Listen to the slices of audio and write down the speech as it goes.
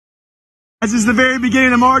This is the very beginning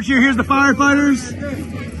of the march here. Here's the firefighters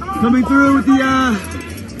coming through with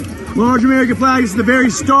the large American flag. This is the very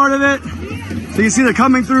start of it. So you see they're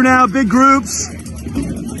coming through now, big groups. And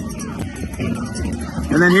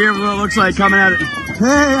then here's what it looks like coming at it.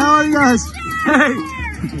 Hey, how are you guys? Hey.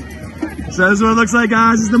 So this is what it looks like,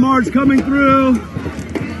 guys. This is the march coming through.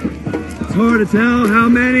 It's hard to tell how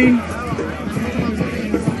many.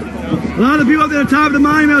 A lot of the people up at the top of the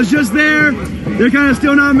monument was just there. They're kind of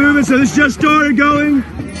still not moving, so this just started going,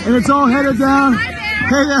 and it's all headed down.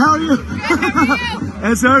 Hey there, how are you?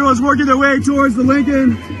 And so everyone's working their way towards the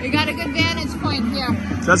Lincoln. We got a good vantage point here.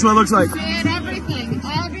 That's what it looks like. Seeing everything.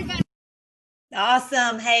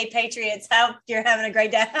 Awesome. Hey, Patriots, hope you're having a great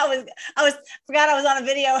day. I forgot I was on a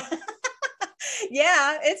video.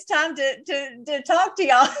 Yeah, it's time to talk to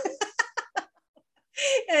y'all.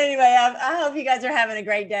 Anyway, I hope you guys are having a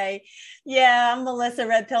great day. Yeah, I'm Melissa,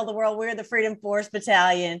 Red Pill the World. We're the Freedom Force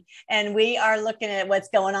Battalion, and we are looking at what's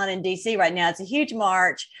going on in D.C. right now. It's a huge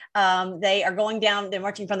march. They are going down. They're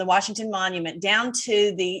marching from the Washington Monument down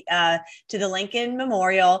to the Lincoln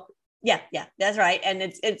Memorial. Yeah, that's right. And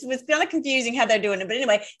it's kind of confusing how they're doing it. But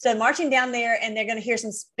anyway, so marching down there, and they're going to hear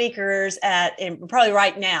some speakers probably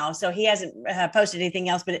right now. So he hasn't posted anything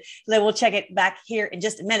else, but we'll check it back here in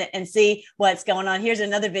just a minute and see what's going on. Here's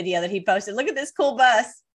another video that he posted. Look at this cool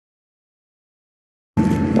bus.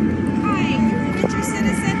 Hi, Richard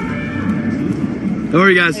Citizen. How are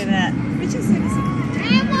you guys? Look at that. Richard Citizen.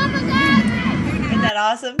 Isn't that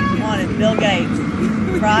awesome? Come on, it's Bill Gates,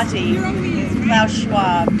 Fauci, Klaus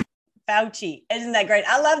Schwab. Fauci. Isn't that great?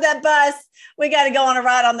 I love that bus. We got to go on a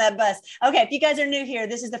ride on that bus. Okay, if you guys are new here,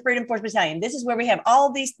 this is the Freedom Force Battalion. This is where we have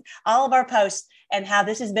all of our posts and how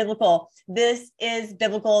this is biblical. This is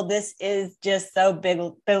biblical. This is just so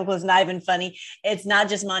biblical. It's not even funny. It's not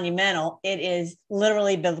just monumental. It is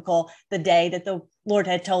literally biblical. The day that the Lord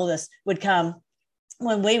had told us would come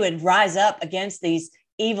when we would rise up against these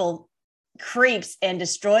evil creeps and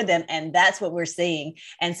destroy them, and that's what we're seeing.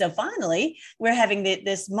 And so finally we're having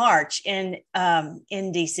this march in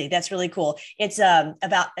DC. That's really cool. It's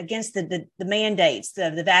about against the mandates,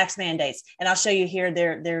 the vax mandates, and I'll show you here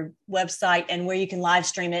their website and where you can live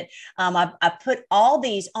stream it. I put all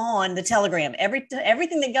these on the Telegram.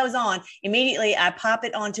 Everything that goes on immediately, I pop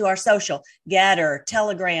it onto our social, Gatter,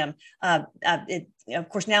 Telegram. Of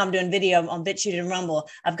course, now I'm doing video on BitChute and Rumble.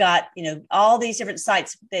 I've got, all these different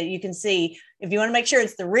sites that you can see. If you want to make sure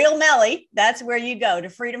it's the real Melly, that's where you go to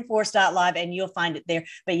freedomforce.live and you'll find it there.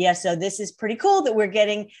 But yeah, so this is pretty cool that we're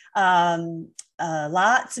getting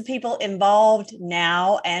lots of people involved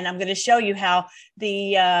now. And I'm going to show you how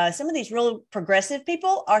some of these real progressive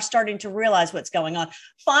people are starting to realize what's going on.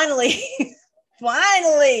 Finally.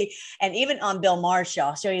 Finally, and even on Bill Maher's show.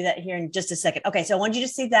 I'll show you that here in just a second. Okay, so I want you to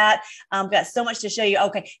see that. I've got so much to show you.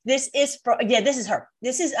 Okay, this is her.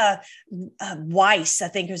 This is Weiss, I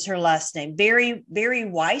think is her last name. Very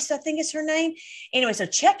Weiss, I think is her name. Anyway, so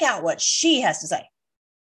check out what she has to say.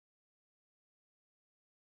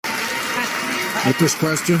 With this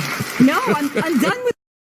question? No, I'm done with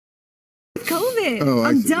COVID. Oh,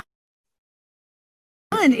 I'm done.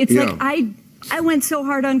 It's like I went so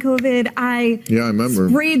hard on COVID. I remember.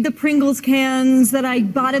 Sprayed the Pringles cans that I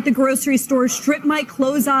bought at the grocery store, stripped my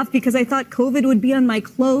clothes off because I thought COVID would be on my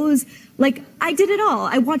clothes. Like, I did it all.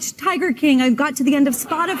 I watched Tiger King. I got to the end of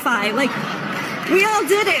Spotify. Like, we all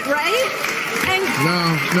did it, right?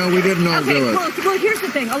 And no, we didn't all do it. Well, here's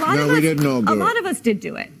the thing. A lot of us did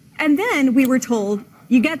do it. And then we were told,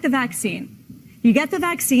 you get the vaccine. You get the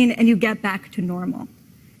vaccine and you get back to normal.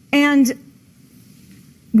 And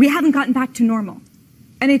we haven't gotten back to normal.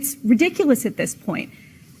 And it's ridiculous at this point.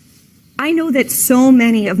 I know that so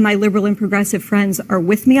many of my liberal and progressive friends are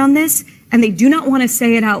with me on this, and they do not want to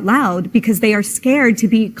say it out loud because they are scared to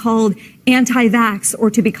be called anti-vax or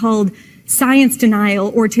to be called science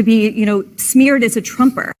denial or to be, smeared as a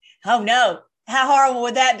Trumper. Oh no, how horrible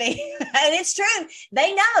would that be? And it's true.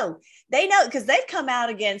 They know because they've come out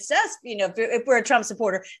against us. If we're a Trump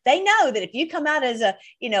supporter, they know that if you come out as a,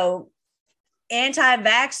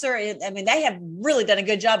 anti-vaxxer, I mean, they have really done a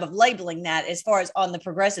good job of labeling that as far as on the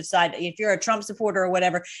progressive side, if you're a Trump supporter or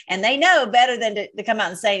whatever, and they know better than to come out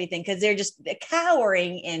and say anything because they're just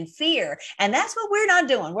cowering in fear. And that's what we're not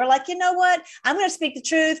doing. We're like, you know what? I'm going to speak the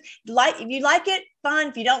truth. If you like it, fine.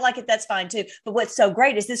 If you don't like it, that's fine too. But what's so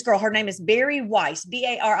great is this girl, her name is Bari Weiss,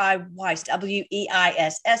 Bari Weiss,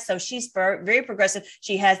 Weiss. So she's very progressive.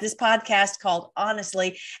 She has this podcast called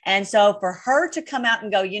Honestly. And so for her to come out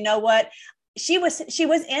and go, you know what? She was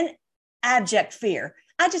in abject fear.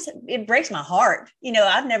 It breaks my heart.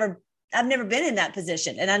 I've never I've never been in that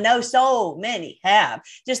position. And I know so many have.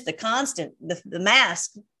 Just the constant, the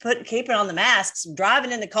mask, keeping on the masks,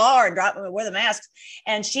 driving in the car and wear the masks.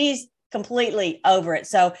 And she's completely over it.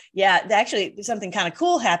 So yeah, actually something kind of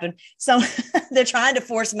cool happened. So they're trying to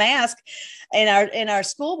force masks in our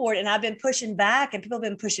school board. And I've been pushing back and people have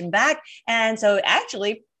been pushing back. And so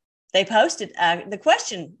actually they posted the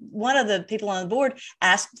question. One of the people on the board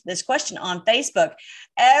asked this question on Facebook.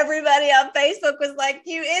 Everybody on Facebook was like,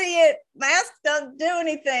 "You idiot, masks don't do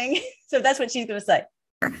anything." So that's what she's going to say.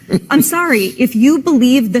 I'm sorry, if you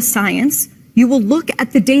believe the science, you will look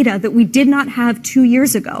at the data that we did not have 2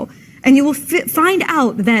 years ago, and you will find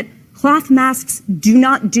out that cloth masks do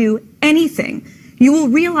not do anything. You will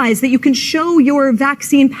realize that you can show your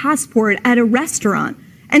vaccine passport at a restaurant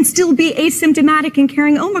and still be asymptomatic and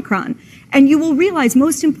carrying Omicron. And you will realize,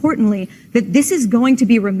 most importantly, that this is going to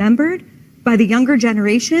be remembered by the younger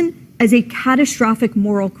generation as a catastrophic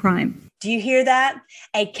moral crime. Do you hear that?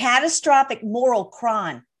 A catastrophic moral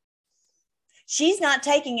crime. She's not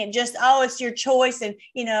taking it just, oh, it's your choice and,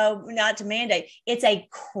 not to mandate. It's a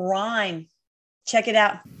crime. Check it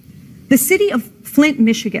out. The city of Flint,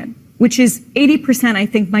 Michigan, which is 80%, I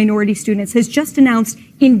think, minority students, has just announced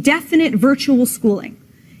indefinite virtual schooling.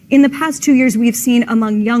 In the past 2 years, we've seen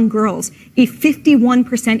among young girls a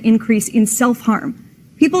 51% increase in self-harm.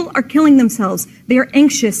 People are killing themselves. They are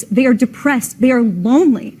anxious. They are depressed. They are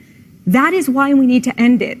lonely. That is why we need to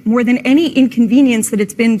end it more than any inconvenience that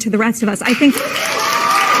it's been to the rest of us. I think.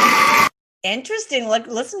 Interesting. Look,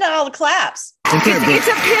 listen to all the claps. It's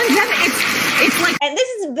a pandemic. It's like. And this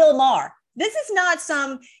is Bill Maher. This is not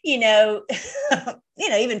some, even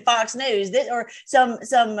Fox News or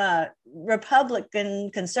some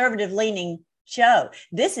Republican conservative leaning show.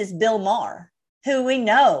 This is Bill Maher, who we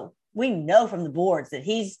know from the boards that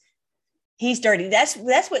he's dirty. That's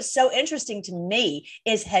what's so interesting to me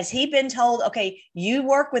is, has he been told, okay, you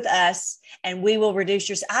work with us and we will reduce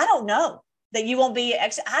your, I don't know that you won't be,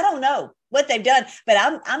 I don't know what they've done, but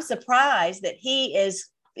I'm surprised that he is,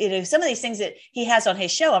 some of these things that he has on his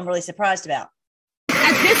show, I'm really surprised about.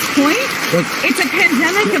 At this point, it's a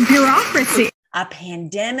pandemic of bureaucracy. A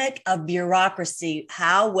pandemic of bureaucracy.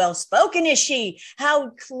 How well spoken is she?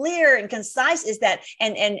 How clear and concise is that?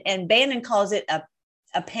 And Bannon calls it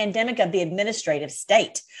a pandemic of the administrative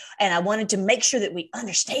state. And I wanted to make sure that we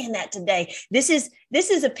understand that today. This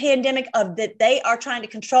is a pandemic of that they are trying to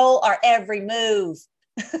control our every move.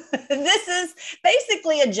 This is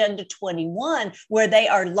basically Agenda 21, where they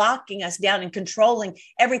are locking us down and controlling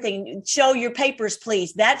everything. Show your papers,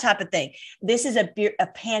 please, that type of thing. This is a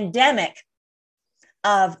pandemic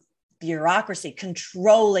of bureaucracy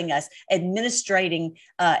controlling us, administrating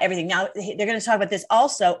everything. Now, they're going to talk about this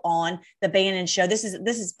also on the Bannon show. This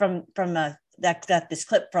is from this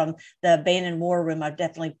clip from the Bannon War Room. I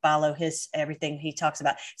definitely follow everything he talks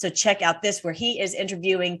about. So check out this, where he is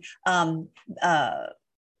interviewing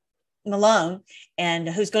Malone, and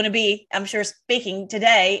who's going to be, I'm sure, speaking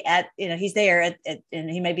today he's there and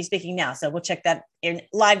he may be speaking now. So we'll check that in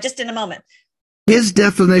live just in a moment. His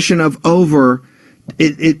definition of over,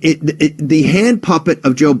 the hand puppet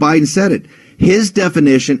of Joe Biden said it. His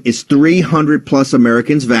definition is 300 plus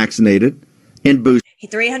Americans vaccinated and boosted.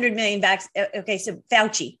 300 million okay, so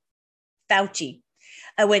Fauci,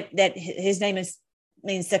 his name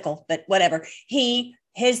means sickle, but whatever.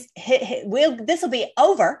 This will be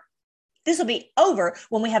over. This will be over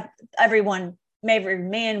when we have every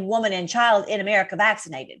man, woman, and child in America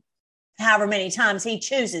vaccinated, however many times he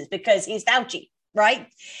chooses, because he's Fauci, right?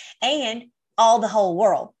 And the whole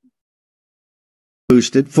world.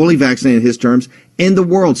 Boosted, fully vaccinated in his terms, in the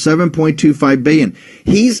world, 7.25 billion.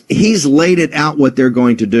 He's laid it out what they're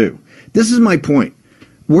going to do. This is my point.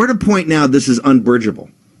 We're at a point now, this is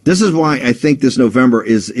unbridgeable. This is why I think this November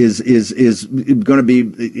is going to be,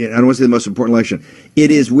 I don't want to say the most important election.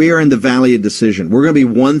 We are in the valley of decision. We're going to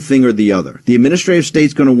be one thing or the other. The administrative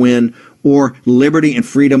state's going to win, or liberty and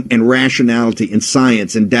freedom and rationality and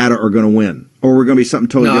science and data are going to win. Or we're going to be something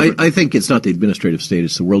totally different. I think it's not the administrative state,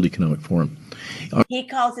 it's the World Economic Forum. He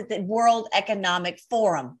calls it the World Economic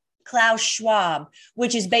Forum, Klaus Schwab,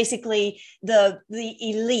 which is basically the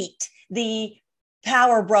elite, the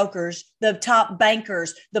power brokers, the top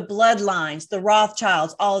bankers, the bloodlines, the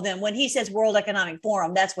Rothschilds, all of them. When he says World Economic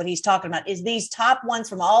Forum, that's what he's talking about, is these top ones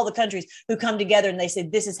from all the countries who come together and they say,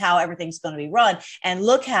 this is how everything's going to be run. And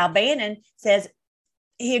look how Bannon says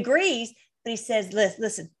he agrees, but he says,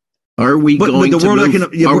 listen. Are we going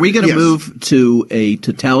to move to a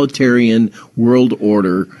totalitarian world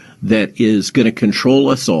order that is going to control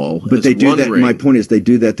us all? But they do that. My point is, they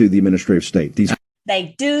do that through the administrative state.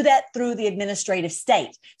 They do that through the administrative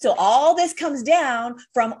state. So all this comes down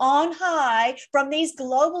from on high, from these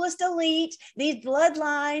globalist elite, these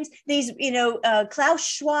bloodlines, these, Klaus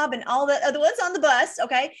Schwab and all the other ones on the bus,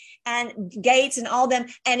 okay, and Gates and all them.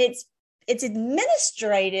 And it's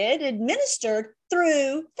administered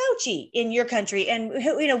through Fauci in your country, and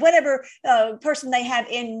whatever person they have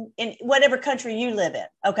in whatever country you live in.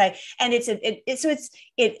 Okay, and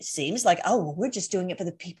it seems like, oh, well, we're just doing it for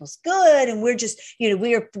the people's good, and we're just they're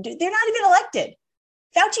not even elected.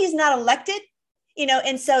 Fauci is not elected.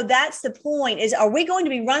 And so that's the point, is, are we going to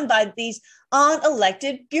be run by these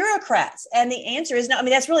unelected bureaucrats? And the answer is no. I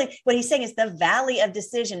mean, that's really what he's saying, is the valley of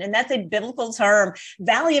decision. And that's a biblical term,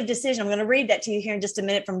 valley of decision. I'm going to read that to you here in just a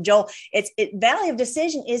minute from Joel. Valley of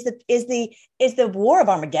decision is the war of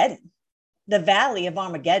Armageddon, the valley of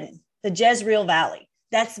Armageddon, the Jezreel Valley.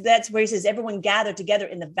 That's where he says everyone gathered together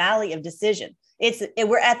in the valley of decision.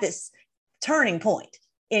 We're at this turning point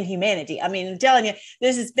in humanity. I mean, I'm telling you,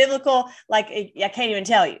 this is biblical. Like, I can't even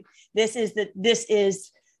tell you. This is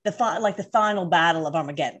the final battle of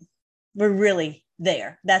Armageddon. We're really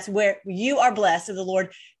there. That's where you are blessed of the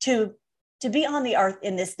Lord to be on the earth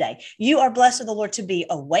in this day. You are blessed of the Lord to be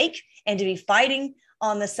awake and to be fighting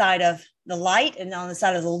on the side of the light and on the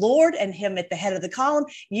side of the Lord and him at the head of the column.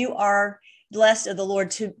 You are blessed of the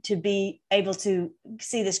Lord to be able to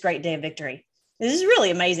see this great day of victory. This is really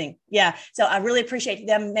amazing. Yeah. So I really appreciate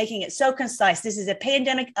them making it so concise. This is a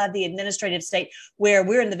pandemic of the administrative state where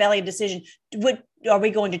we're in the valley of decision. What are we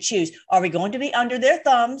going to choose? Are we going to be under their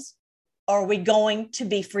thumbs? Or are we going to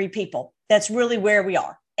be free people? That's really where we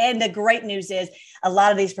are. And the great news is a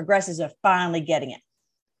lot of these progressives are finally getting it.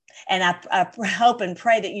 And I hope and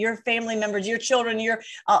pray that your family members, your children,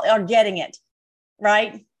 are getting it,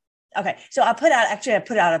 right? Okay, so I put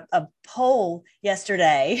out a poll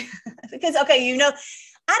yesterday because, I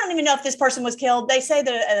don't even know if this person was killed. They say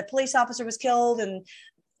that a police officer was killed and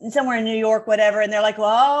somewhere in New York, whatever. And they're like,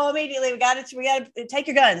 well, immediately we got to take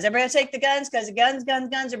your guns. Everybody take the guns because the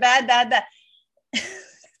guns are bad.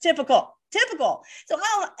 Typical. So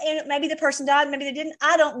maybe the person died, maybe they didn't.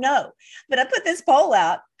 I don't know. But I put this poll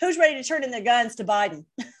out. Who's ready to turn in their guns to Biden?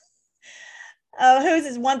 Who's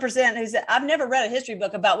this 1% who said, I've never read a history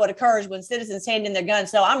book about what occurs when citizens hand in their guns,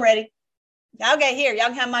 so I'm ready. Okay, here, y'all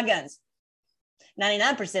can have my guns.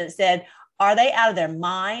 99% said, are they out of their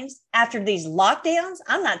minds after these lockdowns?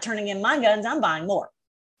 I'm not turning in my guns, I'm buying more.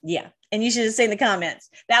 Yeah, and you should have seen the comments.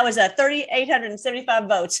 That was 3,875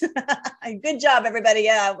 votes. Good job, everybody.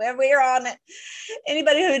 Yeah, we're on it.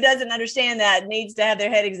 Anybody who doesn't understand that needs to have their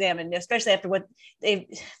head examined, especially after what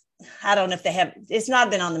I don't know if they have, it's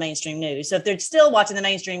not been on the mainstream news. So if they're still watching the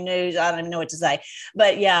mainstream news, I don't even know what to say.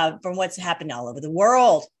 But yeah, from what's happened all over the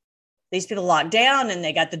world, these people locked down and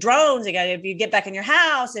they got the drones. If you get back in your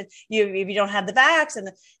house and if you don't have the vax,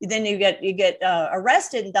 and then you get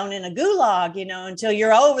arrested and thrown in a gulag, until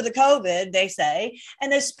you're over the COVID, they say.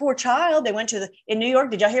 And this poor child, they went in New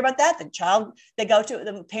York. Did y'all hear about that?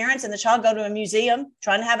 The parents and the child go to a museum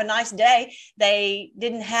trying to have a nice day. They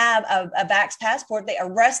didn't have a vax passport. They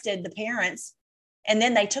arrested the parents and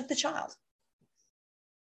then they took the child.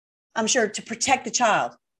 I'm sure to protect the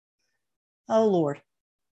child. Oh, Lord.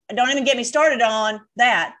 Don't even get me started on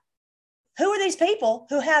that. Who are these people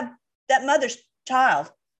who have that mother's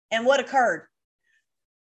child and what occurred?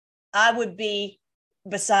 I would be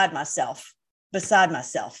beside myself.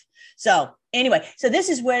 So anyway, so this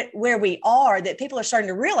is where we are, that people are starting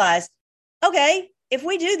to realize, okay, if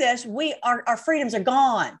we do this, our freedoms are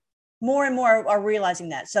gone. More and more are realizing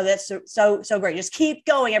that. So that's so great. Just keep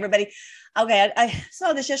going, everybody. Okay, I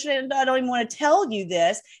saw this yesterday, and I don't even want to tell you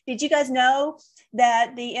this. Did you guys know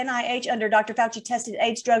that the NIH under Dr. Fauci tested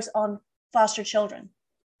AIDS drugs on foster children?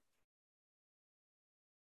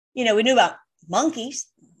 We knew about monkeys,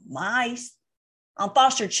 mice, on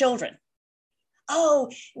foster children. Oh,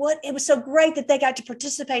 it was so great that they got to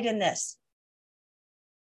participate in this.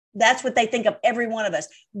 That's what they think of every one of us.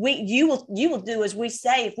 You will do as we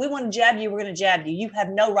say. If we want to jab you, we're going to jab you. You have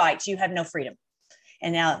no rights. You have no freedom.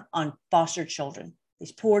 And now on foster children,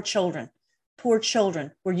 these poor children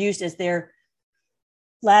were used as their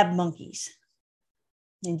lab monkeys.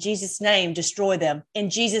 In Jesus' name, destroy them. In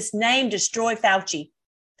Jesus' name, destroy Fauci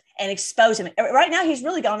and expose him. Right now, he's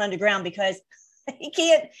really gone underground because he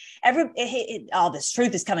can't all this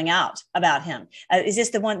truth is coming out about him. Is this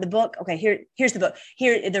the book? Okay, here's the book.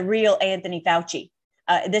 Here, The Real Anthony Fauci.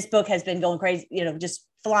 This book has been going crazy, just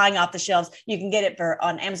flying off the shelves. You can get it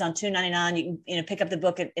on Amazon $2.99. You can pick up the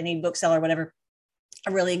book at any bookseller, whatever.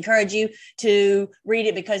 I really encourage you to read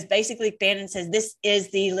it because basically Bannon says this is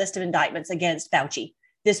the list of indictments against Fauci.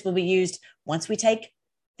 This will be used once we take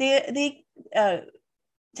the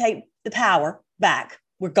take the power back,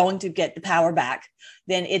 we're going to get the power back,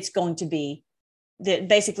 then it's going to be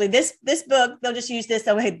basically this book. They'll just use this.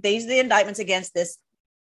 These are the indictments against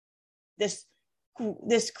this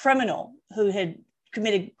criminal who had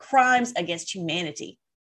committed crimes against humanity.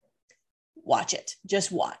 Watch it.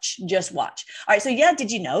 Just watch. All right. So yeah,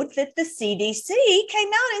 did you know that the CDC came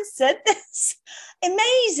out and said this?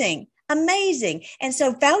 Amazing. And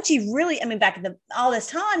so Fauci really, back in all this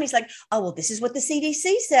time, he's like, oh, well, this is what the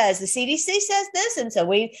CDC says. The CDC says this. And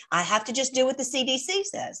so I have to just do what the CDC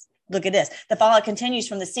says. Look at this. The fallout continues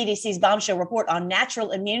from the CDC's bombshell report on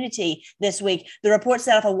natural immunity this week. The report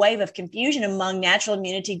set off a wave of confusion among natural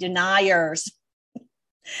immunity deniers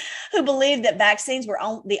who believed that vaccines were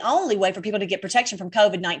the only way for people to get protection from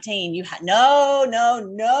COVID-19.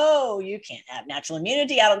 No, you can't have natural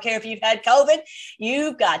immunity. I don't care if you've had COVID,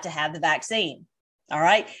 you've got to have the vaccine. All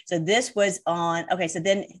right. So this was on, okay. So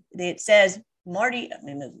then it says, Marty, let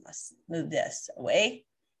me move this away.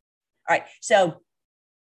 All right. So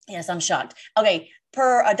yes, I'm shocked. Okay.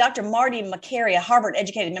 Per Dr. Marty Makary, a Harvard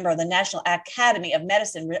educated member of the National Academy of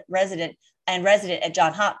Medicine resident at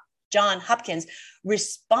John Hopkins,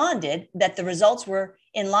 responded that the results were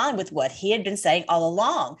in line with what he had been saying all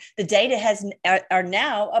along. The data are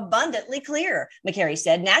now abundantly clear, Makary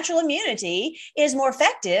said. Natural immunity is more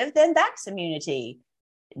effective than vax immunity.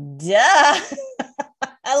 Duh.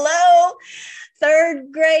 Hello,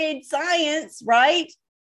 third grade science, right?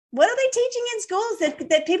 What are they teaching in schools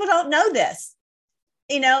that people don't know this?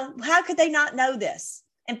 How could they not know this?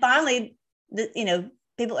 And finally,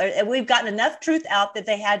 we've gotten enough truth out that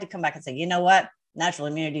they had to come back and say, you know what? Natural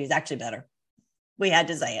immunity is actually better. We had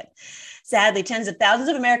to say it. Sadly, tens of thousands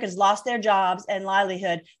of Americans lost their jobs and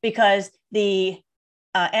livelihood because the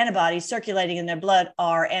antibodies circulating in their blood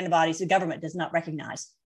are antibodies the government does not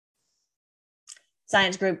recognize.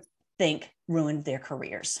 Science group think ruined their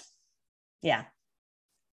careers. Yeah.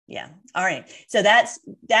 All right. So that's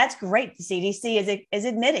great. The CDC is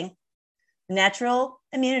admitting natural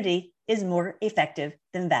immunity is more effective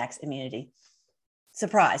than vax immunity.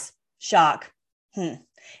 Surprise, shock.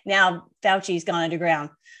 Now Fauci's gone underground.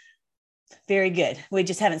 Very good. We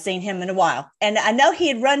just haven't seen him in a while. And I know he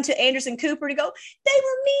had run to Anderson Cooper to go, they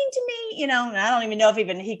were mean to me, and I don't even know if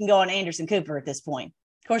even he can go on Anderson Cooper at this point.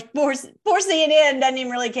 Of course, poor CNN doesn't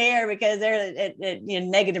even really care because they're at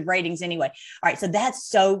negative ratings anyway. All right, so that's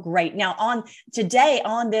so great. Now today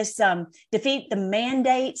on this Defeat the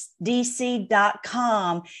Mandates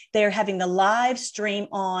DC.com, they're having the live stream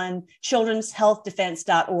on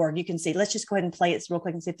children'shealthdefense.org. You can see. Let's just go ahead and play it real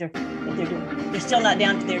quick and see if they're doing. They're still not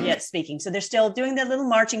down to there yet speaking, so they're still doing their little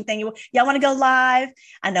marching thing. Y'all want to go live?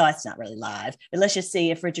 I know it's not really live, but let's just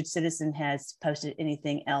see if Richard Citizen has posted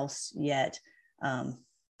anything else yet.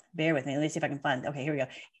 Bear with me. Let me see if I can find. Okay, here we go.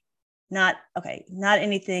 Not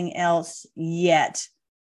anything else yet.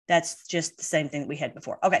 That's just the same thing that we had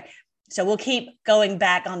before. Okay, so we'll keep going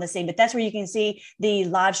back on the scene, but that's where you can see the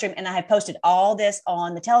live stream. And I have posted all this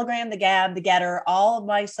on the Telegram, the Gab, the Getter, all of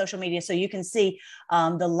my social media, so you can see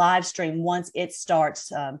the live stream once it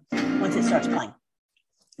starts playing.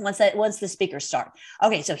 Once the speakers start.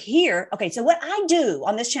 Okay, so so what I do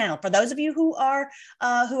on this channel, for those of you who are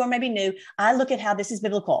maybe new, I look at how this is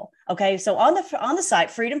biblical. Okay, so on the site,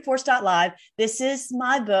 freedomforce.live, this is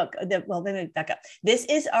my book. Let me back up. This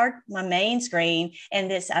is my main screen, and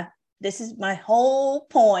this is my whole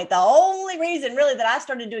point. The only reason really that I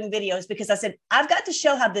started doing videos, because I said, I've got to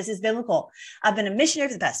show how this is biblical. I've been a missionary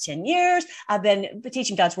for the past 10 years. I've been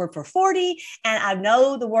teaching God's word for 40, and I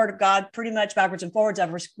know the word of God pretty much backwards and forwards.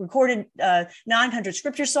 I've recorded 900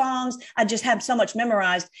 scripture songs. I just have so much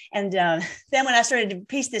memorized. And then when I started to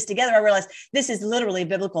piece this together, I realized this is literally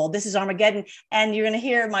biblical. This is Armageddon. And you're going to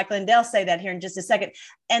hear Mike Lindell say that here in just a second.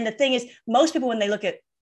 And the thing is, most people, when they look at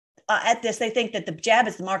this, they think that the jab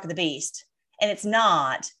is the mark of the beast, and it's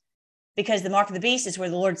not, because the mark of the beast is where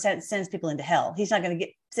the Lord sends people into hell. He's not going to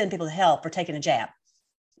send people to hell for taking a jab.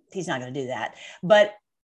 He's not going to do that. But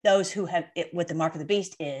those who have it, what the mark of the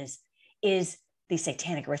beast is the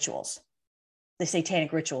satanic rituals,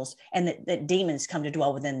 and that demons come to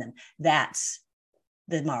dwell within them. That's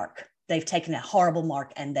the mark. They've taken that horrible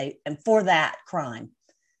mark, and for that crime,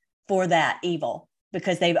 for that evil,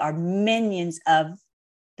 because they are minions of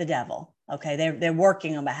the devil. Okay, they're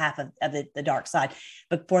working on behalf of the dark side,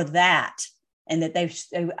 but for that, and that they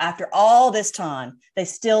after all this time, they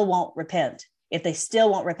still won't repent. If they still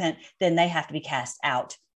won't repent, then they have to be cast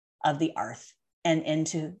out of the earth and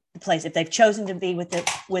into the place. If they've chosen to be with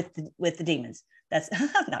the demons, that's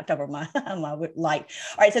knocked over my light.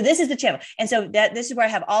 All right, so this is the channel, and so this is where I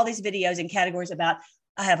have all these videos and categories about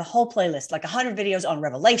I have a whole playlist, like 100 videos on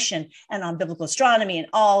Revelation and on biblical astronomy and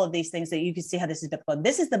all of these things that you can see how this is biblical.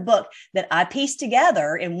 This is the book that I pieced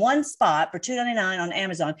together in one spot for $2.99 on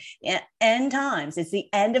Amazon. End times. It's the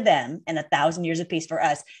end of them and 1,000 years of peace for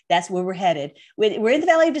us. That's where we're headed. We're in the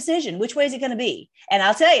valley of decision. Which way is it going to be? And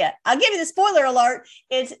I'll tell you, I'll give you the spoiler alert.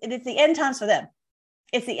 It's the end times for them.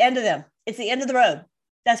 It's the end of them. It's the end of the road.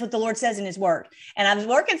 That's what the Lord says in his word. And I was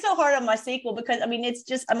working so hard on my sequel because, I mean, it's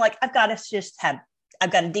just, I'm like, I've got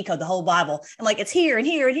to decode the whole Bible. I'm like, it's here and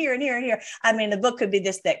here and here and here and here. I mean, the book could be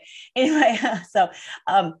this thick. Anyway,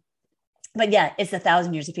 but yeah, it's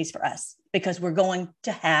 1,000 years of peace for us because we're going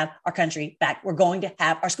to have our country back. We're going to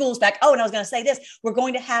have our schools back. Oh, and I was going to say this. We're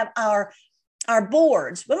going to have our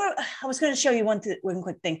boards. I was going to show you one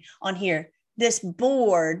quick thing on here. This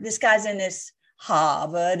board, this guy's in this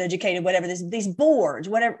Harvard educated, whatever, these boards,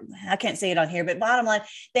 whatever, I can't say it on here, but bottom line,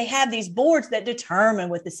 they have these boards that determine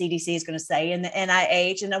what the CDC is going to say and the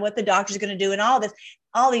NIH and what the doctors are going to do and all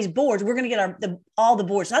these boards. We're going to get all the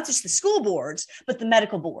boards, not just the school boards, but the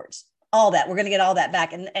medical boards, all that. We're going to get all that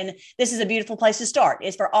back. And this is a beautiful place to start.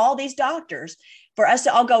 It's for all these doctors, for us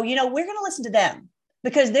to all go, we're going to listen to them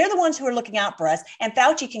because they're the ones who are looking out for us. And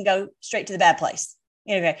Fauci can go straight to the bad place.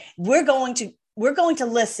 Okay, we're going to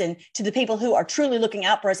listen to the people who are truly looking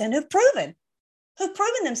out for us and who've proven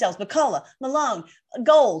themselves. McCullough, Malone,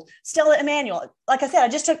 Gold, Stella Emanuel. Like I said, I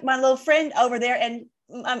just took my little friend over there, and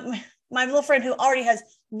my little friend who already has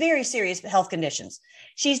very serious health conditions.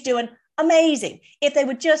 She's doing amazing. If they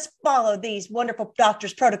would just follow these wonderful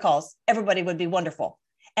doctors' protocols, everybody would be wonderful.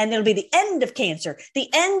 And it'll be the end of cancer, the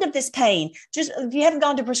end of this pain. Just if you haven't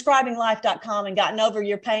gone to prescribinglife.com and gotten over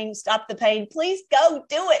your pain, stop the pain, please go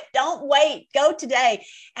do it. Don't wait. Go today.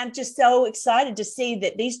 I'm just so excited to see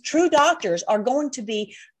that these true doctors are going to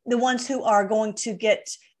be the ones who are going to get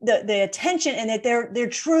the attention, and that their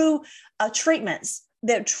true treatments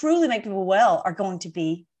that truly make people well are going to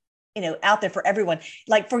be, out there for everyone.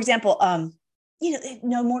 Like, for example,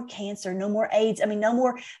 no more cancer, no more AIDS. I mean, no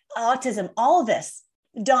more autism, all of this.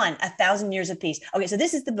 Done. 1,000 years of peace. Okay, so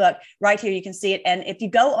this is the book right here. You can see it. And if you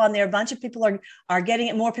go on there, a bunch of people are getting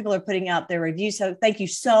it. More people are putting out their reviews. So thank you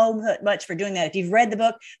so much for doing that. If you've read the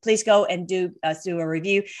book, please go and do a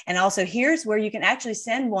review. And also, here's where you can actually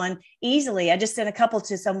send one easily. I just sent a couple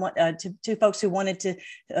to someone, to two folks who wanted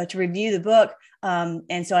to review the book.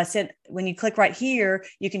 And so I sent, when you click right here,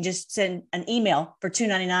 you can just send an email for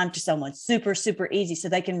 $2.99 to someone. Super, super easy, so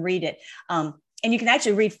they can read it. And you can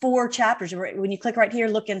actually read 4 chapters. When you click right here,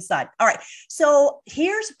 look inside. All right. So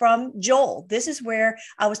here's from Joel. This is where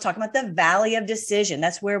I was talking about the Valley of Decision.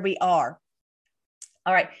 That's where we are.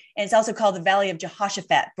 All right. And it's also called the Valley of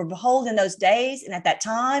Jehoshaphat. For behold, in those days and at that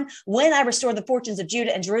time, when I restore the fortunes of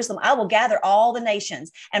Judah and Jerusalem, I will gather all the nations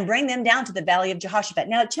and bring them down to the Valley of Jehoshaphat.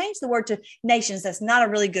 Now, change the word to nations. That's not a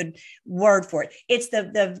really good word for it. It's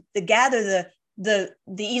the gather the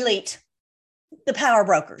elite, the power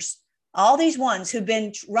brokers. All these ones who've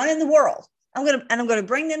been running the world, I'm going to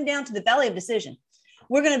bring them down to the Valley of Decision.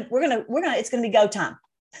 It's going to be go time.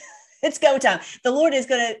 It's go time. The Lord is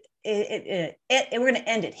going to, we're going to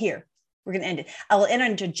end it here. We're going to end it. I will enter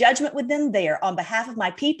into judgment with them there on behalf of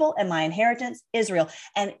my people and my inheritance, Israel.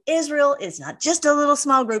 And Israel is not just a little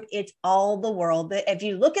small group. It's all the world. If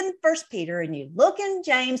you look in 1 Peter and you look in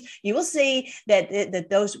James, you will see that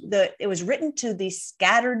it was written to the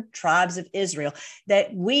scattered tribes of Israel,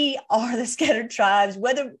 that we are the scattered tribes,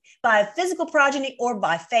 whether by physical progeny or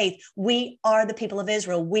by faith. We are the people of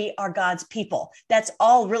Israel. We are God's people. That's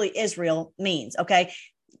all really Israel means. Okay.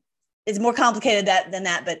 It's more complicated than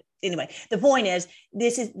that, but anyway, the point is,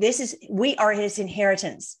 we are his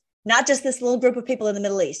inheritance, not just this little group of people in the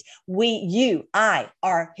Middle East. I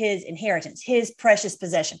are his inheritance, his precious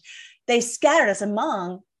possession. They scattered us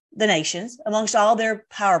among the nations, amongst all their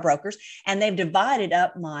power brokers, and they've divided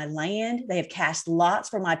up my land. They have cast lots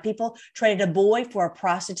for my people, traded a boy for a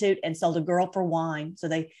prostitute, and sold a girl for wine so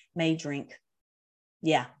they may drink.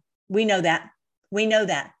 Yeah, we know that. We know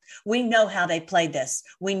that. We know how they played this.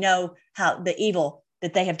 We know how the evil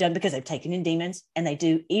that they have done, because they've taken in demons and they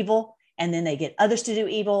do evil, and then they get others to do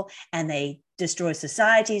evil, and they destroy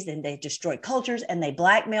societies, and they destroy cultures, and they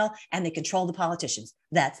blackmail, and they control the politicians.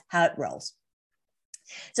 That's how it rolls.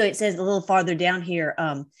 So it says a little farther down here,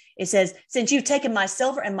 it says, since you've taken my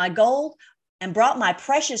silver and my gold and brought my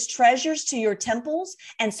precious treasures to your temples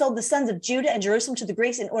and sold the sons of Judah and Jerusalem to the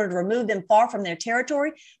Greeks in order to remove them far from their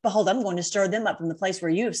territory, behold, I'm going to stir them up from the place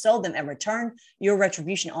where you have sold them and return your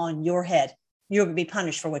retribution on your head. You're going to be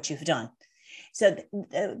punished for what you've done. So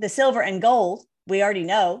the silver and gold we already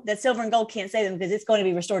know that silver and gold can't save them because it's going to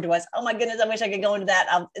be restored to us. Oh my goodness, I wish I could go into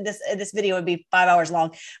that. This video would be 5 hours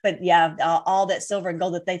long. But yeah, all that silver and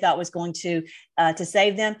gold that they thought was going to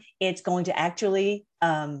save them, it's going to actually,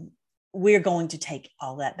 we're going to take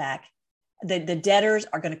all that back. The debtors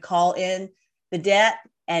are going to call in the debt,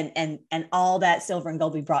 and all that silver and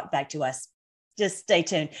gold be brought back to us. Just stay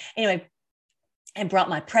tuned. Anyway, and brought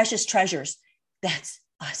my precious treasures. That's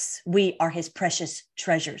us. We are his precious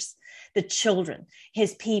treasures. The children,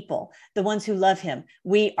 his people, the ones who love him.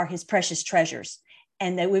 We are his precious treasures,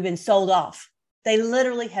 and that we've been sold off. They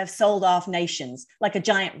literally have sold off nations like a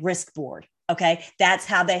giant risk board. Okay. That's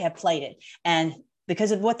how they have played it. And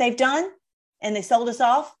because of what they've done, and they sold us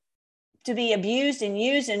off to be abused and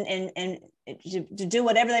used and to do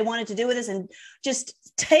whatever they wanted to do with us, and just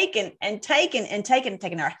taken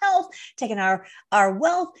our health, taken our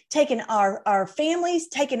wealth, taken our families,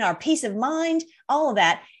 taken our peace of mind, all of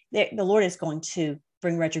that. The Lord is going to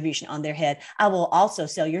bring retribution on their head. I will also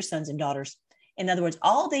sell your sons and daughters. In other words,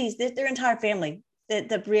 all these, their entire family,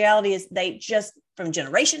 the reality is they just, from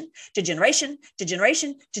generation to generation to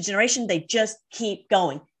generation to generation, they just keep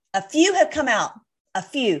going. A few have come out,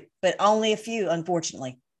 but only a few,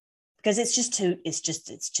 unfortunately, because it's just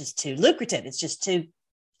too lucrative. It's just too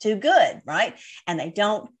good, right? And they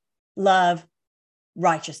don't love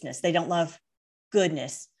righteousness. They don't love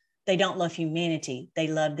goodness. They don't love humanity. They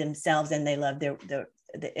love themselves, and they love their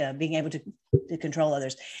being able to control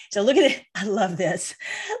others. So look at it. I love this.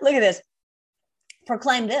 Look at this.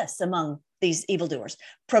 Proclaim this among these evildoers.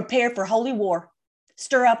 Prepare for holy war.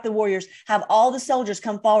 Stir up the warriors. Have all the soldiers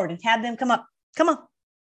come forward and have them come up. Come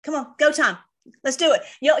on. Go time. Let's do it.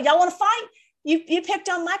 Y'all want to fight? You picked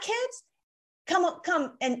on my kids?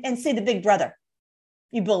 Come and see the big brother.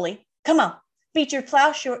 You bully. Come on. Beat your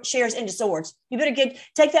plowshares into swords. You better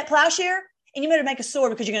take that plowshare and you better make a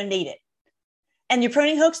sword, because you're going to need it. And your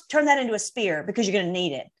pruning hooks, turn that into a spear, because you're going to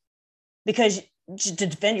need it. Because to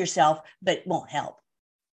defend yourself, but it won't help.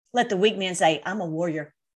 Let the weak man say, I'm a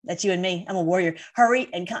warrior. That's you and me. I'm a warrior. Hurry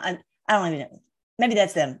and come. I don't even know. Maybe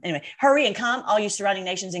that's them. Anyway, hurry and come, all you surrounding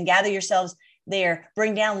nations, and gather yourselves there.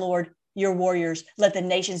 Bring down, Lord, your warriors. Let the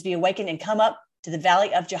nations be awakened and come up to the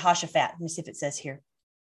valley of Jehoshaphat. Let me see if it says here.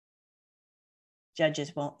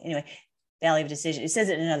 Judges won't. Anyway, valley of decision. It says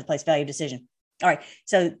it in another place, valley of decision. All right.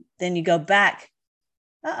 So then you go back.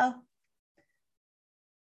 How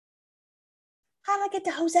did I get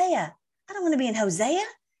to Hosea? I don't want to be in Hosea.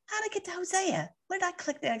 How did I get to Hosea? Where did I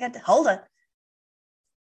click there? Hold on.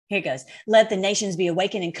 Here it goes. Let the nations be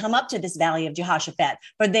awakened and come up to this valley of Jehoshaphat.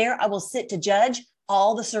 For there I will sit to judge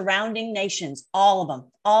all the surrounding nations, all of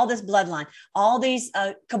them, all this bloodline, all these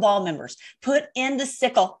cabal members. Put in the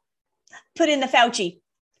sickle, put in the Fauci,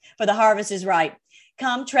 for the harvest is ripe.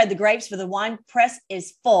 Come, tread the grapes, for the wine press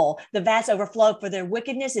is full. The vats overflow, for their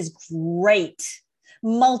wickedness is great.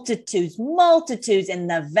 Multitudes in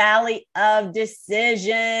the valley of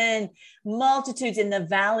decision. Multitudes in the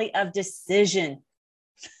valley of decision.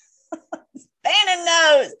 Bannon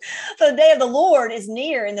knows. For the day of the Lord is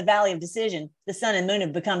near in the valley of decision. The sun and moon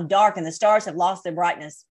have become dark, and the stars have lost their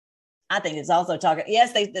brightness. I think it's also talking.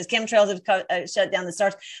 Yes, the chemtrails have shut down the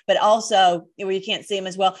stars, but also where you can't see them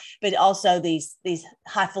as well. But also these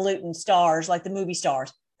highfalutin stars, like the movie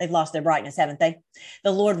stars, they've lost their brightness, haven't they?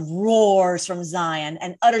 The Lord roars from Zion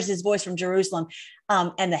and utters his voice from Jerusalem,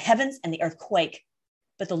 and the heavens and the earth quake.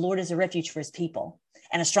 But the Lord is a refuge for his people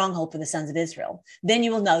and a stronghold for the sons of Israel. Then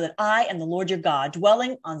you will know that I am the Lord your God,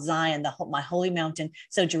 dwelling on Zion, my holy mountain.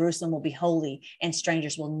 So Jerusalem will be holy, and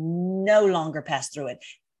strangers will no longer pass through it.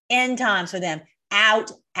 End times for them.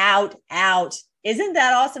 Out. Isn't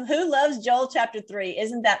that awesome? Who loves Joel chapter 3?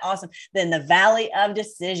 Isn't that awesome? Then the valley of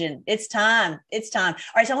decision. It's time. All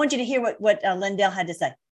right. So I want you to hear what Lindell had to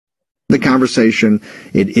say. The conversation,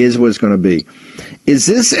 it is what it's going to be. Is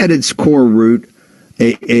this at its core root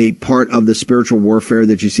a part of the spiritual warfare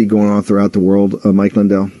that you see going on throughout the world, Mike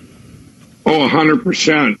Lindell? Oh,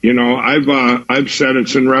 100%. You know, I've said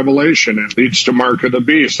it's in Revelation. It leads to Mark of the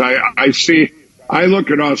Beast. I look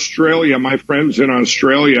at Australia, my friends in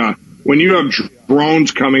Australia, when you have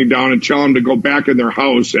drones coming down and tell them to go back in their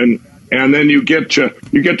house, and then you get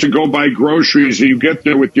to go buy groceries, and you get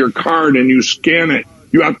there with your card and you scan it.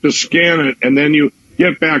 You have to scan it, and then you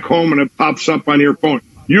get back home and it pops up on your phone.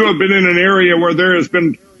 You have been in an area where there has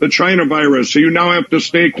been the China virus, so you now have to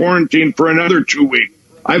stay quarantined for another 2 weeks.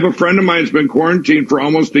 I have a friend of mine who's been quarantined for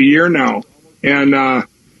almost a year now, and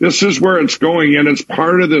this is where it's going, and it's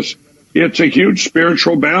part of this. It's a huge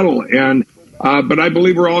spiritual battle, and but I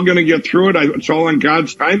believe we're all going to get through it. It's all on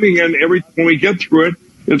God's timing, and when we get through it,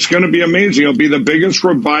 it's going to be amazing. It'll be the biggest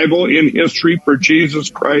revival in history for Jesus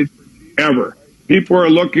Christ ever. People are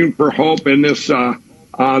looking for hope in this.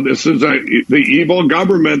 This is the evil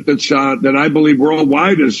government that I believe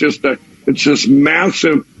worldwide is it's just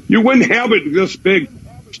massive. You wouldn't have it this big,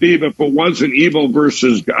 Steve, if it wasn't evil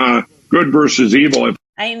versus good versus evil.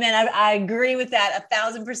 Amen. I agree with that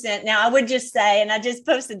 1,000%. Now, I would just say, and I just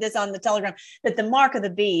posted this on the Telegram, that the mark of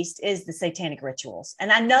the beast is the satanic rituals.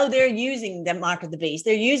 And I know they're using the mark of the beast.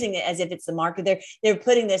 They're using it as if it's the mark of they're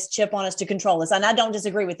putting this chip on us to control us. And I don't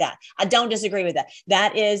disagree with that.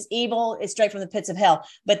 That is evil. It's straight from the pits of hell.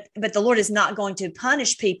 But the Lord is not going to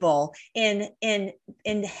punish people in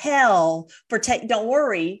hell for don't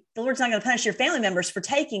worry. The Lord's not going to punish your family members for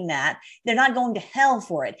taking that. They're not going to hell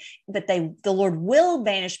for it, but the Lord will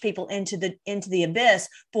banish people into the abyss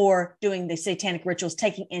for doing the satanic rituals,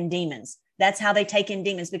 taking in demons. That's how they take in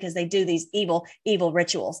demons, because they do these evil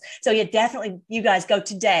rituals. So yeah, definitely, you guys go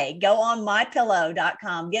on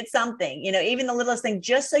mypillow.com, get something, even the littlest thing,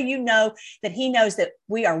 just so you know that he knows that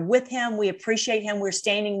we are with him. We appreciate him. We're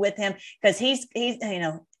standing with him, because he's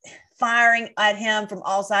firing at him from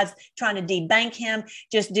all sides, trying to debank him.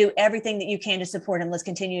 Just do everything that you can to support him. Let's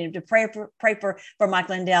continue to pray for Mike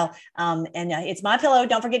Lindell. And it's My Pillow.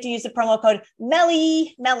 Don't forget to use the promo code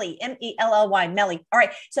MELLY, MELLY, Melly. All right.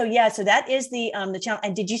 So that is the channel.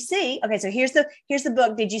 And did you see? Okay. So here's the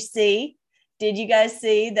book. Did you guys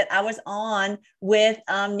see that I was on with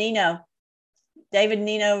David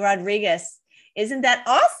Nino Rodriguez? Isn't that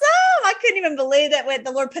awesome? I couldn't even believe that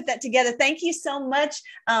the Lord put that together. Thank you so much,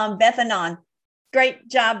 Beth Anon. Great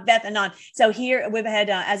job, Beth Anon. So here we've had,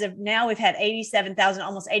 as of now, we've had 87,000,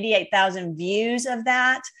 almost 88,000 views of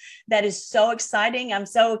that. That is so exciting. I'm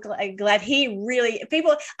so glad I don't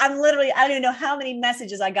even know how many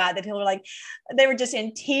messages I got that people were like, they were just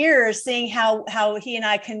in tears seeing how he and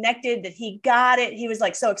I connected, that he got it. He was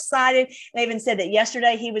like so excited. They even said that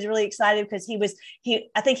yesterday he was really excited because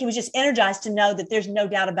I think he was just energized to know that there's no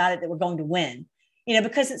doubt about it that we're going to win.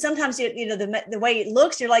 Because sometimes, the way it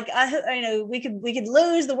looks, you're like, we could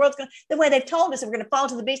lose, the world's going to, the way they've told us that we're going to fall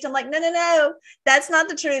to the beast. I'm like, no, that's not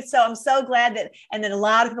the truth. So I'm so glad and then a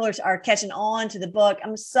lot of people are catching on to the book.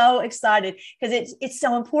 I'm so excited because it's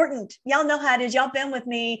so important. Y'all know how it is. Y'all been with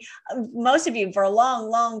me, most of you, for a long,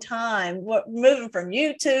 long time. We're moving from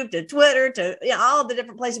YouTube to Twitter to all the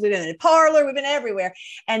different places. We've been in Parler, we've been everywhere.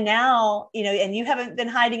 And now, and you haven't been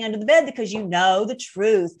hiding under the bed because you know the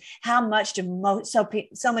truth. How much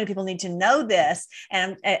so many people need to know this.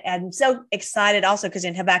 And I'm so excited also because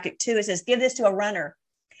in Habakkuk 2, it says, give this to a runner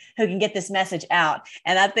who can get this message out.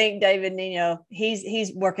 And I think David Nino,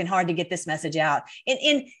 he's working hard to get this message out.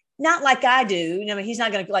 In not like I do, he's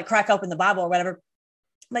not going to like crack open the Bible or whatever,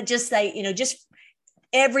 but just say, just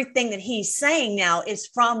everything that he's saying now is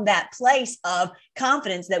from that place of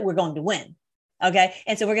confidence that we're going to win. Okay.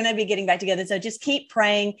 And so we're going to be getting back together. So just keep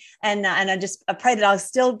praying. And I pray that I'll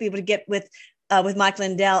still be able to get with Mike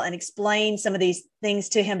Lindell and explain some of these things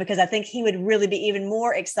to him, because I think he would really be even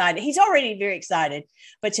more excited. He's already very excited,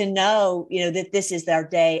 but to know, that this is our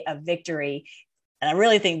day of victory. And I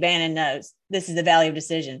really think Bannon knows this is the valley of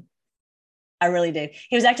decision. I really do.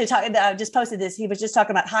 He was actually talking, I just posted this. He was just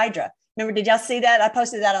talking about Hydra. Remember, did y'all see that? I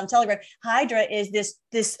posted that on Telegram. Hydra is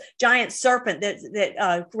this giant serpent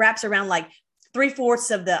that wraps around like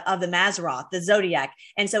 3/4 of the Mazzaroth, the Zodiac.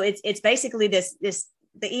 And so it's basically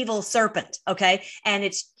the evil serpent. Okay. And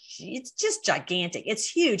it's just gigantic. It's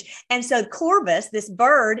huge. And so Corvus, this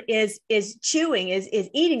bird is chewing, is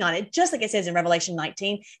eating on it, just like it says in Revelation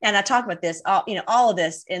 19. And I talk about this, all of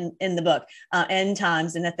this in the book, End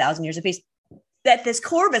Times and 1,000 Years of Peace, that this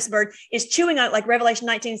Corvus bird is chewing on it. Like Revelation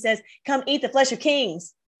 19 says, come eat the flesh of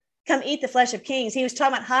kings. Come eat the flesh of kings. He was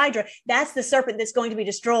talking about Hydra. That's the serpent that's going to be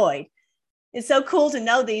destroyed. It's so cool to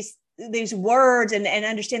know these words and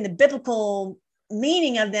understand the biblical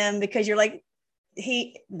meaning of them, because you're like,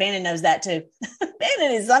 Bannon knows that too.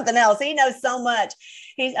 Bannon is something else. He knows so much.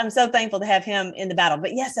 I'm so thankful to have him in the battle.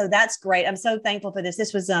 But yeah, so that's great. I'm so thankful for this.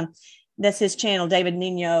 This was that's his channel, David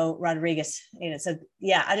Nino Rodriguez. So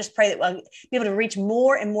yeah, I just pray that we'll be able to reach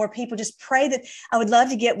more and more people. Just pray that I would love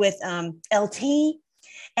to get with LT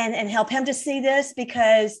and help him to see this,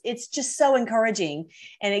 because it's just so encouraging,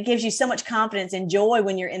 and it gives you so much confidence and joy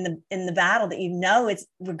when you're in the battle, that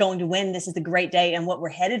we're going to win. This is the great day and what we're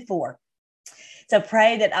headed for. So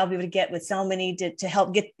pray that I'll be able to get with so many to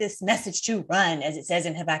help get this message to run, as it says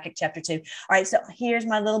in Habakkuk chapter 2. All right. So here's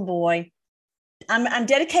my little boy. I'm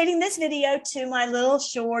dedicating this video to my little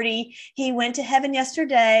shorty. He went to heaven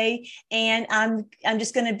yesterday, and I'm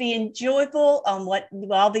just going to be joyful on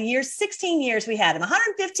the years, 16 years we had him,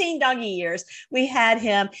 115 doggy years we had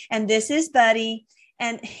him. And this is Buddy.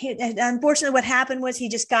 and unfortunately what happened was he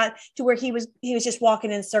just got to where he was just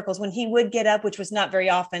walking in circles. When he would get up, which was not very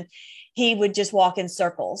often, he would just walk in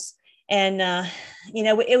circles. And,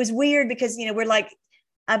 it was weird because, we're like,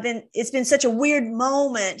 it's been such a weird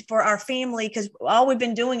moment for our family because all we've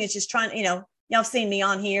been doing is just trying, y'all seen me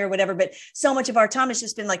on here, whatever, but so much of our time has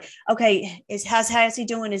just been like, okay, how's he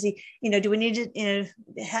doing? Is he, do we need to,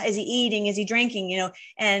 is he eating? Is he drinking?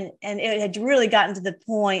 And it had really gotten to the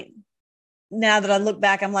point now that I look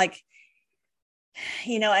back, I'm like,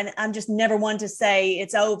 and I'm just never one to say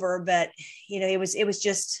it's over, but it was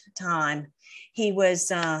just time. He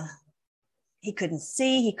was, he couldn't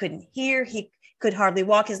see, he couldn't hear, he could hardly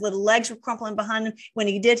walk. His little legs were crumpling behind him. When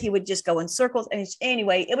he did, he would just go in circles. And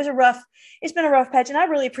anyway, it's been a rough patch. And I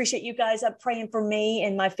really appreciate you guys up praying for me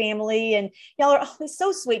and my family. And y'all are always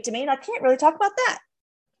so sweet to me. And I can't really talk about that.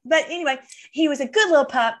 But anyway, he was a good little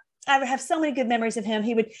pup. I have so many good memories of him.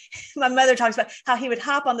 My mother talks about how he would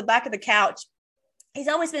hop on the back of the couch. He's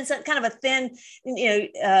always been some kind of a thin,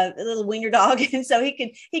 little wiener dog. And so he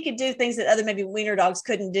could do things that other maybe wiener dogs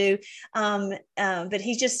couldn't do. But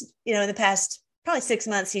he's just, in the past probably 6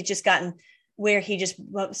 months, he's just gotten where he just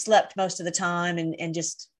slept most of the time and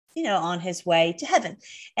just, on his way to heaven.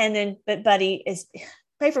 And then, but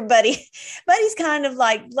pray for Buddy. Buddy's kind of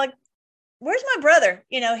like, where's my brother?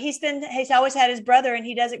 He's always had his brother and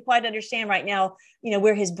he doesn't quite understand right now,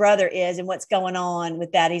 where his brother is and what's going on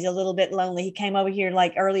with that. He's a little bit lonely. He came over here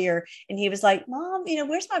like earlier and he was like, Mom,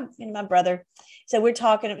 where's my brother? So we're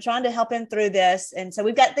trying to help him through this. And so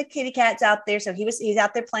we've got the kitty cats out there. So he's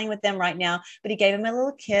out there playing with them right now, but he gave him a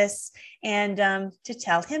little kiss and to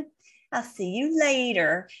tell him, I'll see you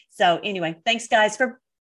later. So anyway, thanks guys for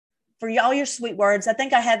all your sweet words. I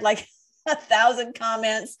think I had like 1,000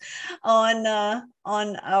 comments on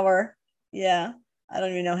our, I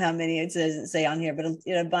don't even know how many it doesn't say on here, but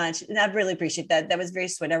a bunch. And I really appreciate that. That was very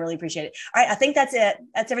sweet. I really appreciate it. All right. I think that's it.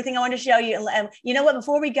 That's everything I wanted to show you. And you know what,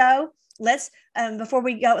 before we go, let's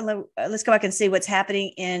go back and see what's happening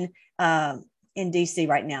in DC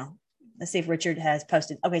right now. Let's see if Richard has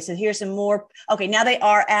posted. Okay. So here's some more. Okay. Now they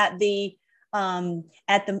are at the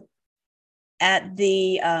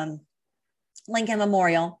Lincoln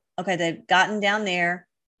Memorial. Okay, they've gotten down there.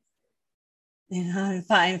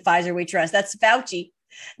 Pfizer we trust. That's Fauci.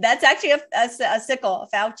 That's actually a sickle.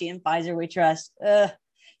 Fauci and Pfizer we trust.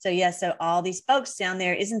 So all these folks down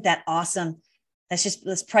there, isn't that awesome?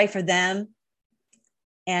 Let's pray for them.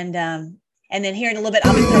 And then here in a little bit,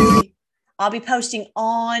 I'll be posting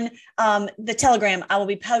on the Telegram. I will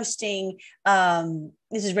be posting.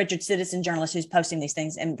 This is Richard, citizen journalist, who's posting these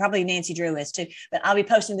things, and probably Nancy Drew is too. But I'll be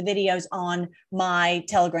posting the videos on my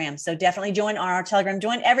Telegram. So definitely join our Telegram.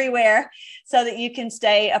 Join everywhere so that you can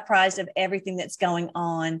stay apprised of everything that's going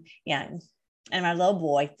on. Yeah, and my little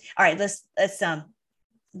boy. All right, let's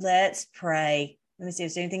pray. Let me see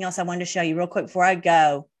if there's anything else I wanted to show you real quick before I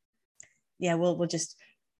go. Yeah, we'll just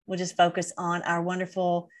focus on our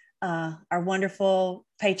wonderful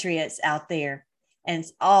patriots out there. And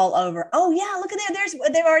it's all over. Oh yeah, look at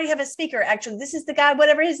that. They already have a speaker. Actually, this is the guy,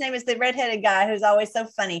 whatever his name is, the redheaded guy who's always so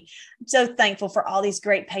funny. I'm so thankful for all these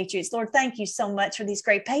great patriots. Lord, thank you so much for these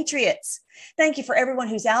great patriots. Thank you for everyone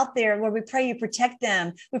who's out there. Lord, we pray you protect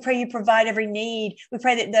them. We pray you provide every need. We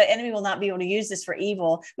pray that the enemy will not be able to use this for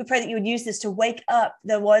evil. We pray that you would use this to wake up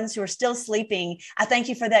the ones who are still sleeping. I thank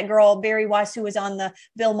you for that girl, Barry Weiss, who was on the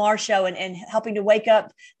Bill Maher show and helping to wake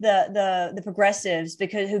up the progressives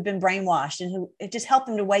who've been brainwashed, and who just help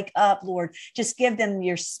them to wake up, Lord. Just give them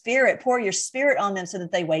your spirit, pour your spirit on them so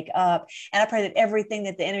that they wake up. And I pray that everything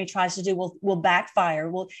that the enemy tries to do will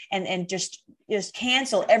backfire, and just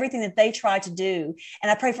cancel everything that they try to do.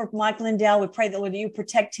 And I pray for Mike Lindell. We pray that, Lord, you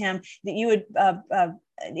protect him, that you would,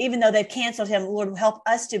 even though they've canceled him, Lord, help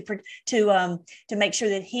us to make sure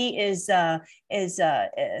that he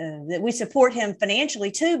that we support him financially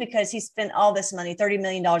too, because he spent all this money, $30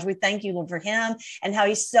 million. We thank you, Lord, for him and how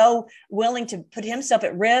he's so willing to put himself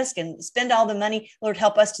at risk and spend all the money. Lord,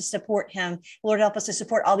 help us to support him. Lord, help us to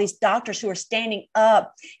support all these doctors who are standing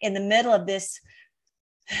up in the middle of this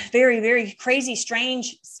very, very crazy,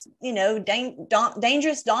 strange,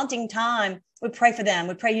 dangerous, daunting time. We pray for them.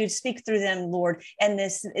 We pray you speak through them, Lord, in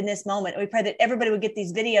this moment. We pray that everybody would get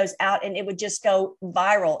these videos out and it would just go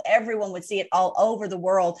viral. Everyone would see it all over the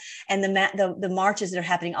world, and the marches that are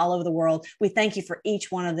happening all over the world. We thank you for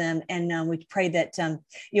each one of them, and we pray that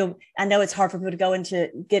I know it's hard for people to go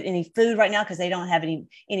into get any food right now because they don't have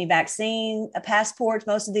any vaccine passports.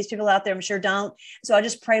 Most of these people out there, I'm sure, don't. So I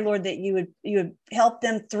just pray, Lord, that you would help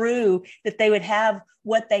them through, that they would have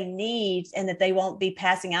what they need, and that they won't be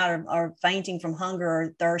passing out or fainting from hunger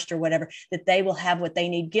or thirst or whatever, that they will have what they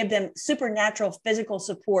need. Give them supernatural physical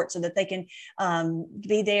support so that they can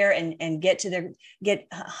be there and get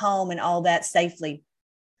home and all that safely.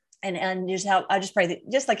 And just how I just pray that,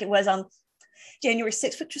 just like it was on January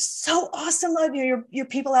 6th, which was so awesome of your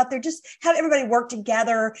people out there, just have everybody work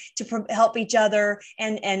together to help each other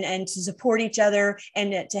and to support each other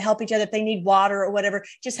and to help each other if they need water or whatever,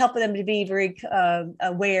 just helping them to be very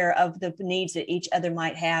aware of the needs that each other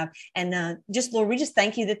might have. And just, Lord, we just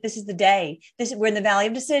thank you that this is the day. We're in the valley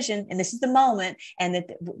of decision, and this is the moment, and that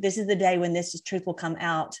this is the day when this truth will come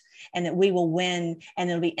out, and that we will win, and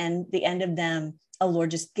it'll be the end of them. Oh,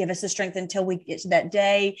 Lord, just give us the strength until we get to that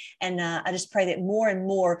day. And I just pray that more and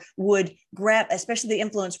more would grab, especially the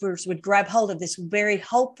influencers, would grab hold of this very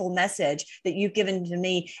hopeful message that you've given to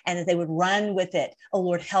me, and that they would run with it. Oh,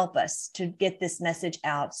 Lord, help us to get this message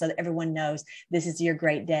out so that everyone knows this is your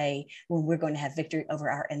great day when we're going to have victory over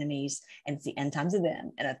our enemies, and it's the end times of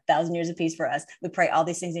them and 1,000 years of peace for us. We pray all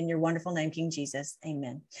these things in your wonderful name, King Jesus.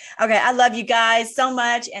 Amen. Okay, I love you guys so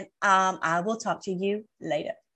much, and I will talk to you later.